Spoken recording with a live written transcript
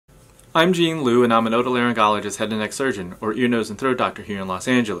I'm Gene Liu, and I'm an otolaryngologist, head and neck surgeon, or ear, nose, and throat doctor here in Los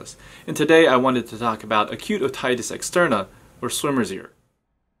Angeles. And today I wanted to talk about acute otitis externa, or swimmer's ear.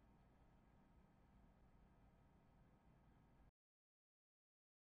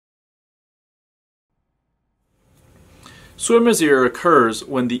 Swimmer's ear occurs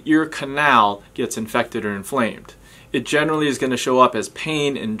when the ear canal gets infected or inflamed. It generally is going to show up as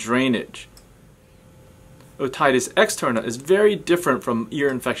pain and drainage. Otitis externa is very different from ear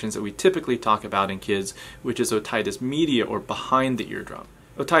infections that we typically talk about in kids, which is otitis media, or behind the eardrum.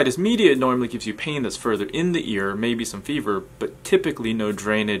 Otitis media normally gives you pain that's further in the ear, maybe some fever, but typically no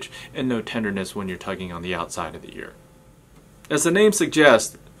drainage and no tenderness when you're tugging on the outside of the ear. As the name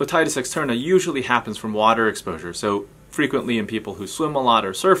suggests, otitis externa usually happens from water exposure, so frequently in people who swim a lot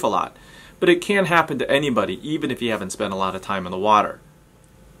or surf a lot, but it can happen to anybody, even if you haven't spent a lot of time in the water.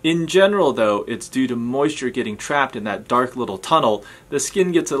 In general, though, it's due to moisture getting trapped in that dark little tunnel. The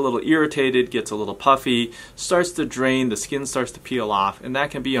skin gets a little irritated, gets a little puffy, starts to drain, the skin starts to peel off, and that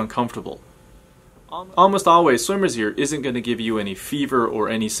can be uncomfortable. Almost always, swimmer's ear isn't going to give you any fever or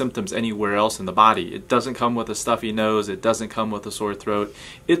any symptoms anywhere else in the body. It doesn't come with a stuffy nose, it doesn't come with a sore throat,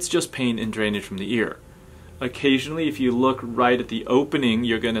 it's just pain and drainage from the ear. Occasionally, if you look right at the opening,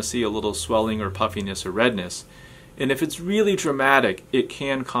 you're going to see a little swelling or puffiness or redness. And if it's really dramatic, it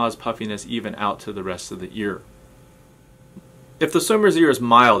can cause puffiness even out to the rest of the ear. If the swimmer's ear is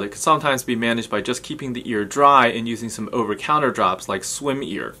mild, it can sometimes be managed by just keeping the ear dry and using some over-the-counter drops like swim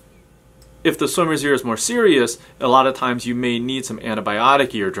ear. If the swimmer's ear is more serious, a lot of times you may need some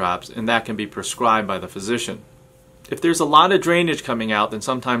antibiotic ear drops, and that can be prescribed by the physician. If there's a lot of drainage coming out, then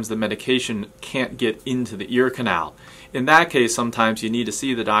sometimes the medication can't get into the ear canal. In that case, sometimes you need to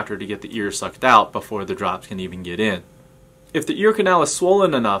see the doctor to get the ear sucked out before the drops can even get in. If the ear canal is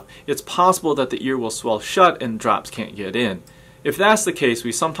swollen enough, it's possible that the ear will swell shut and drops can't get in. If that's the case,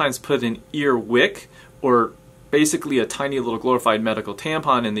 we sometimes put an ear wick, or basically a tiny little glorified medical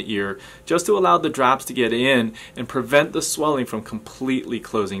tampon in the ear, just to allow the drops to get in and prevent the swelling from completely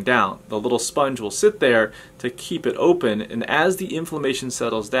closing down. The little sponge will sit there to keep it open, and as the inflammation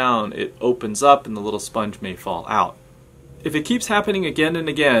settles down, it opens up and the little sponge may fall out. If it keeps happening again and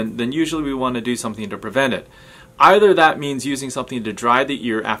again, then usually we want to do something to prevent it. Either that means using something to dry the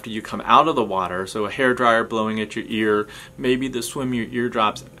ear after you come out of the water, so a hairdryer blowing at your ear, maybe to swim your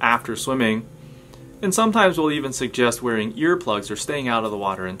eardrops after swimming, and sometimes we'll even suggest wearing earplugs or staying out of the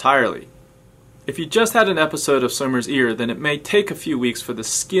water entirely. If you just had an episode of swimmer's ear, then it may take a few weeks for the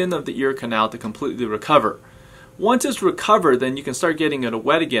skin of the ear canal to completely recover. Once it's recovered, then you can start getting it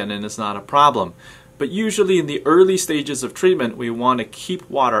wet again and it's not a problem. But usually in the early stages of treatment, we want to keep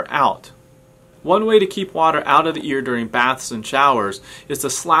water out. One way to keep water out of the ear during baths and showers is to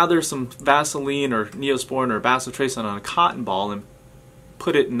slather some Vaseline or Neosporin or bacitracin on a cotton ball and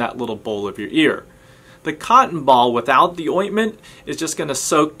put it in that little bowl of your ear. The cotton ball without the ointment is just going to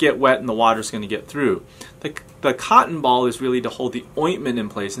soak, get wet, and the water's going to get through. The cotton ball is really to hold the ointment in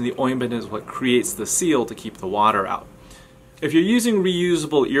place, and the ointment is what creates the seal to keep the water out. If you're using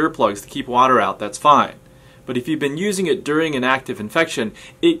reusable earplugs to keep water out, that's fine. But if you've been using it during an active infection,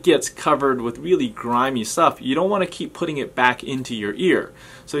 it gets covered with really grimy stuff. You don't want to keep putting it back into your ear.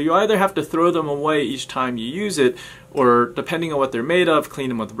 So you either have to throw them away each time you use it, or depending on what they're made of, clean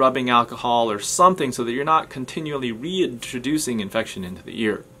them with rubbing alcohol or something so that you're not continually reintroducing infection into the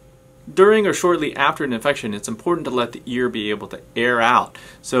ear. During or shortly after an infection, it's important to let the ear be able to air out.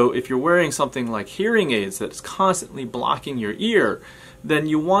 So if you're wearing something like hearing aids that's constantly blocking your ear, then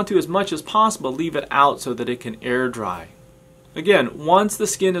you want to, as much as possible, leave it out so that it can air dry. Again, once the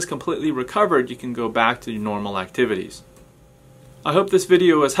skin is completely recovered, you can go back to your normal activities. I hope this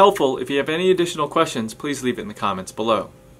video was helpful. If you have any additional questions, please leave it in the comments below.